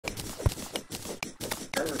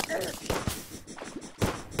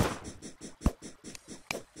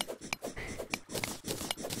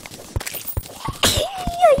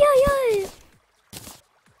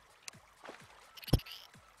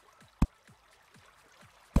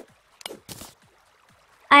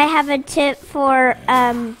I have a tip for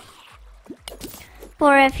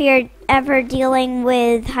if you're ever dealing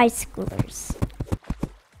with high schoolers.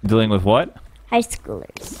 Dealing with what? High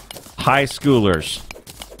schoolers. High schoolers.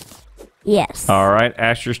 Yes. All right,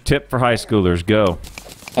 Asher's tip for high schoolers. Go.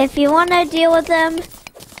 If you want to deal with them,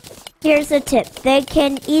 here's a tip. They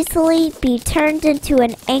can easily be turned into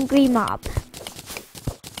an angry mob.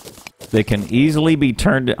 They can easily be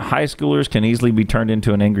turned... High schoolers can easily be turned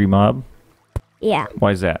into an angry mob? Yeah.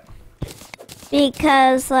 Why is that?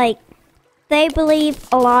 Because, like, they believe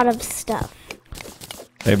a lot of stuff.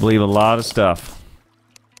 They believe a lot of stuff.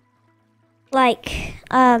 Like,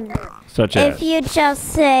 Such as? if you just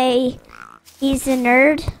say he's a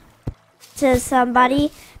nerd to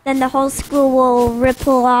somebody, then the whole school will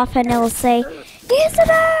ripple off and it'll say, he's a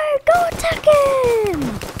nerd! Go attack him!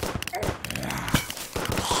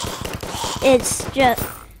 It's just...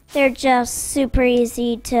 They're just super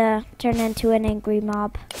easy to turn into an angry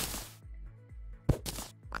mob.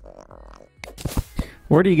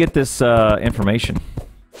 Where do you get this information?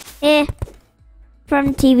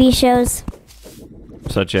 From TV shows.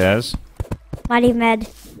 Such as? Mighty Med.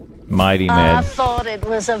 Mighty Med. I thought it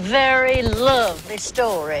was a very lovely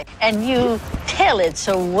story, and you tell it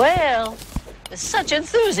so well. With such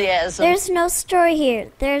enthusiasm. There's no story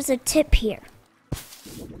here. There's a tip here.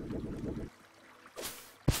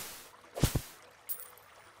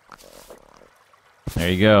 There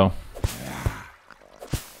you go.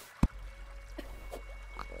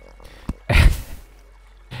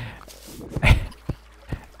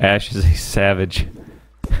 Ash is a savage.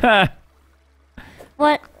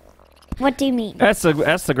 What do you mean? That's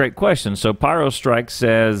the great question. So Pyro Strike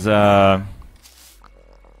says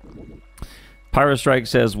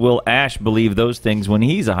will Ash believe those things when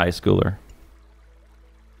he's a high schooler?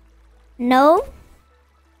 No.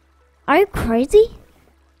 Are you crazy?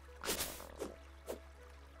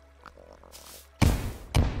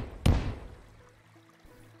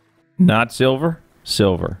 Not silver,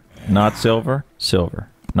 silver. Not silver, silver.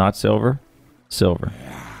 Not silver, silver.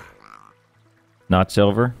 Not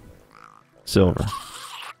silver, silver.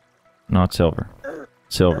 Not silver,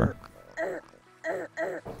 silver.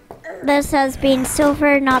 This has been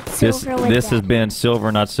Silver, Not Silver with This has Dad. been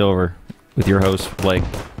Silver, Not Silver with your host, Blake.